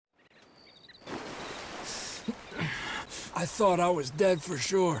I thought I was dead for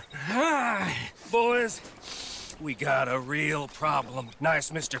sure. Boys, we got a real problem.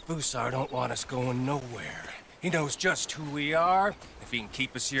 Nice Mr. Fusar don't want us going nowhere. He knows just who we are. If he can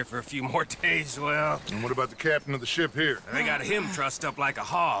keep us here for a few more days, well... And what about the captain of the ship here? They got him trussed up like a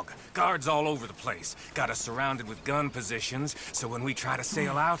hog. Guards all over the place. Got us surrounded with gun positions, so when we try to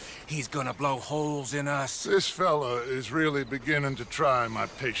sail out, he's gonna blow holes in us. This fella is really beginning to try my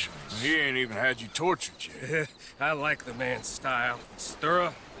patience. He ain't even had you tortured yet. I like the man's style. It's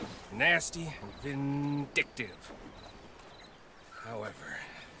thorough, nasty, and vindictive. However,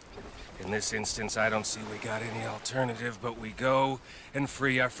 in this instance, I don't see we got any alternative, but we go and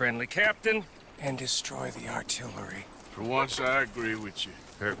free our friendly captain and destroy the artillery. For once, I agree with you.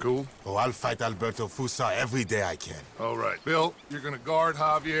 They're cool? Oh, I'll fight Alberto Fusar every day I can. All right. Bill, you're gonna guard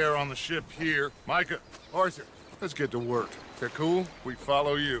Javier on the ship here. Micah, Arthur, let's get to work. They're cool? We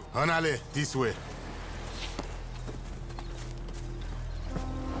follow you. Anale, this way.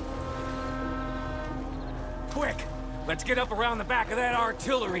 Quick! Let's get up around the back of that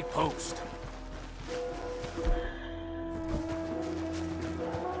artillery post.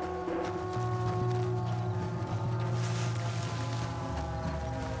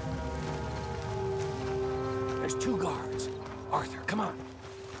 There's 2 guards. Arthur, come on.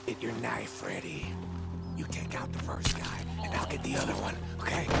 Get your knife ready. You take out the first guy, and I'll get the other one,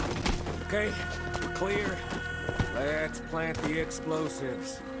 okay? Okay, we're clear. Let's plant the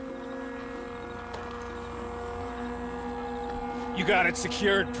explosives. You got it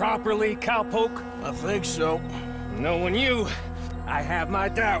secured properly, cowpoke? I think so. Knowing you, I have my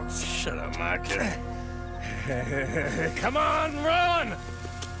doubts. Shut up, Micah. Come on, run!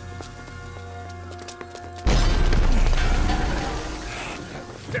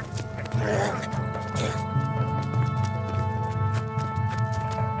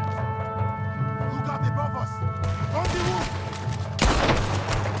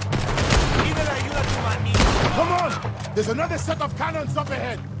 Come on! There's another set of cannons up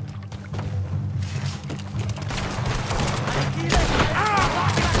ahead!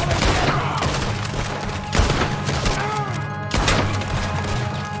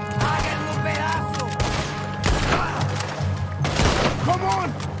 Come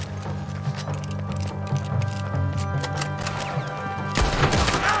on!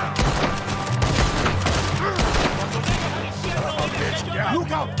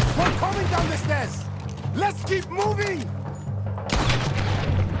 Look out! We're coming down the stairs! Let's keep moving!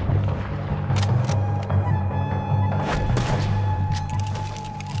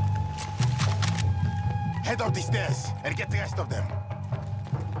 Head up the stairs and get the rest of them.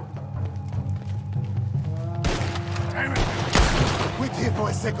 Damn it! Wait here for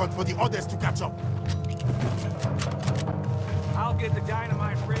a second for the others to catch up. I'll get the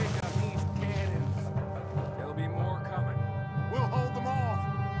dynamite rig on these cannons. There'll be more coming. We'll hold them off.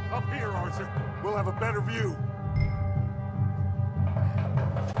 Up here, Arthur. We'll have a better view.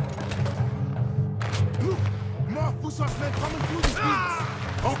 Look! More Fusar's men coming through these beams!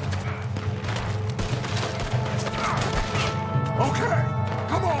 Okay,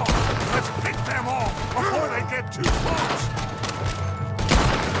 come on! Let's pick them off before they get too close!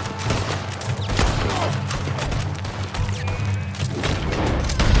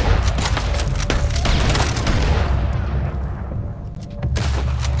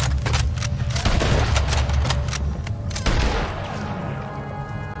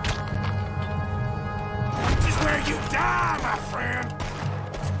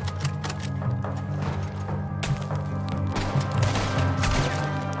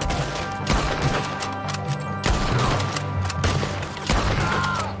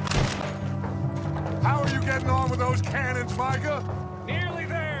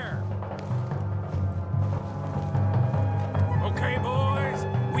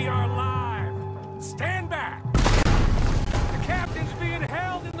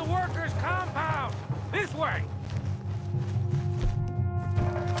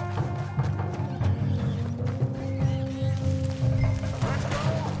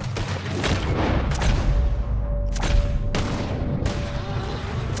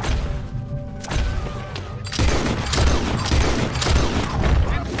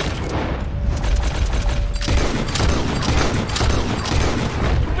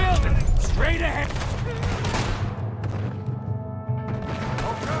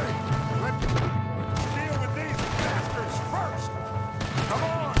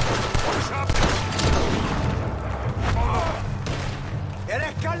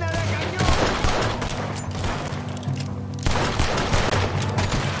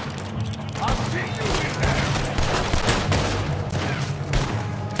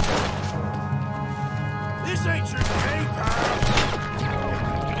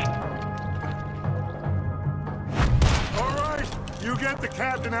 the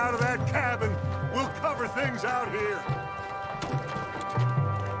captain out of that cabin. We'll cover things out here.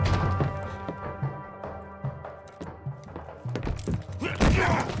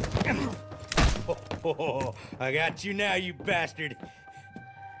 Oh, I got you now, you bastard.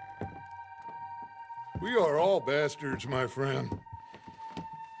 We are all bastards, my friend.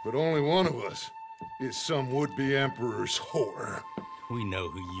 But only one of us is some would-be emperor's whore. We know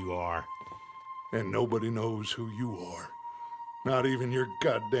who you are. And nobody knows who you are. Not even your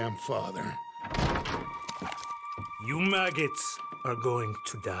goddamn father. You maggots are going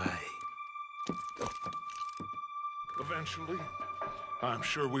to die. Eventually, I'm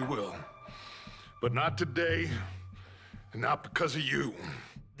sure we will. But not today, and not because of you.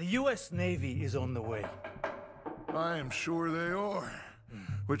 The U.S. Navy is on the way. I am sure they are.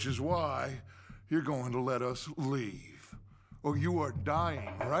 Which is why you're going to let us leave. Or you are dying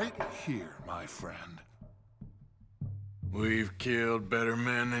right here, my friend. We've killed better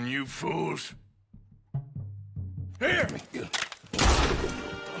men than you fools. Here!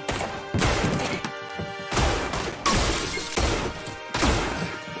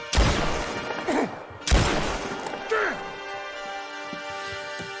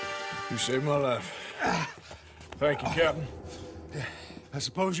 You saved my life. Thank you, Captain. I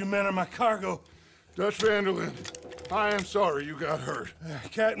suppose you men are my cargo. Dutch Vanderlyn, I am sorry you got hurt.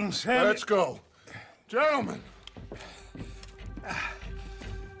 Captain Sam. Let's go. Gentlemen!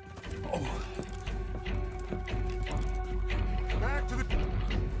 Back to the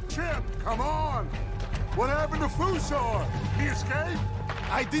ship, come on! What happened to Fusar? He escaped?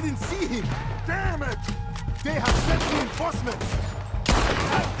 I didn't see him. Damn it! They have sent reinforcements.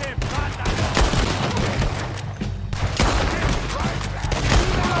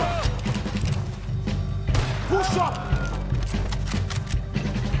 Push up!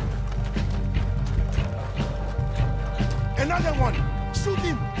 Another one! Shoot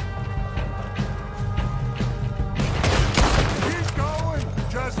him! Keep going!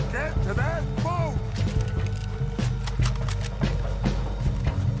 Just get to that boat!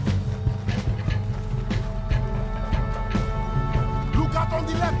 Look out on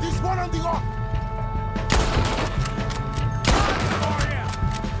the left, there's one on the rock!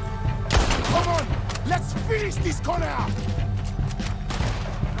 Come on! Let's finish this corner!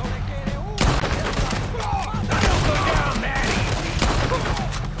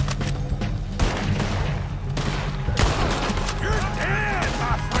 You're dead,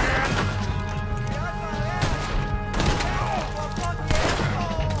 my friend!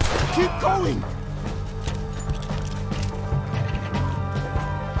 Keep going!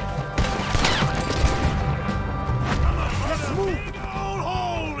 Let's move! Old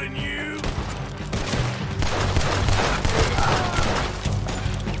hole in you!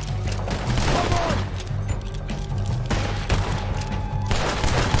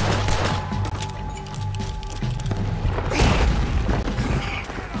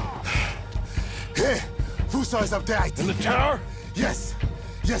 Hey! Fusar is up there, I think. In the tower? Yes!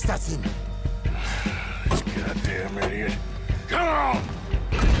 Yes, that's him. This goddamn idiot. Come on!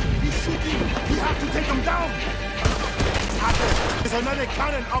 He's shooting! We have to take him down! Arthur, there's another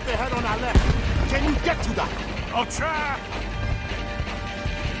cannon up ahead on our left. Can you get to that? I'll try!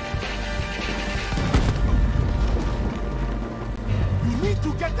 You need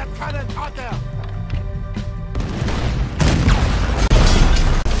to get that cannon out there!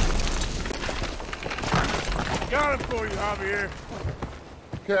 Got it for you, Javier.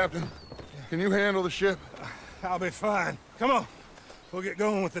 Captain, can you handle the ship? I'll be fine. Come on. We'll get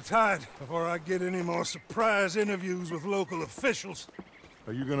going with the tide before I get any more surprise interviews with local officials.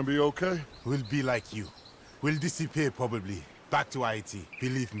 Are you gonna be okay? We'll be like you. We'll disappear probably. Back to Haiti.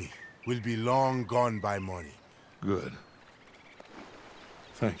 Believe me, we'll be long gone by morning. Good.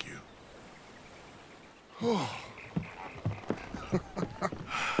 Thank you. Oh.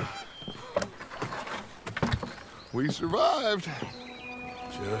 We survived.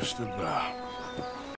 Just about.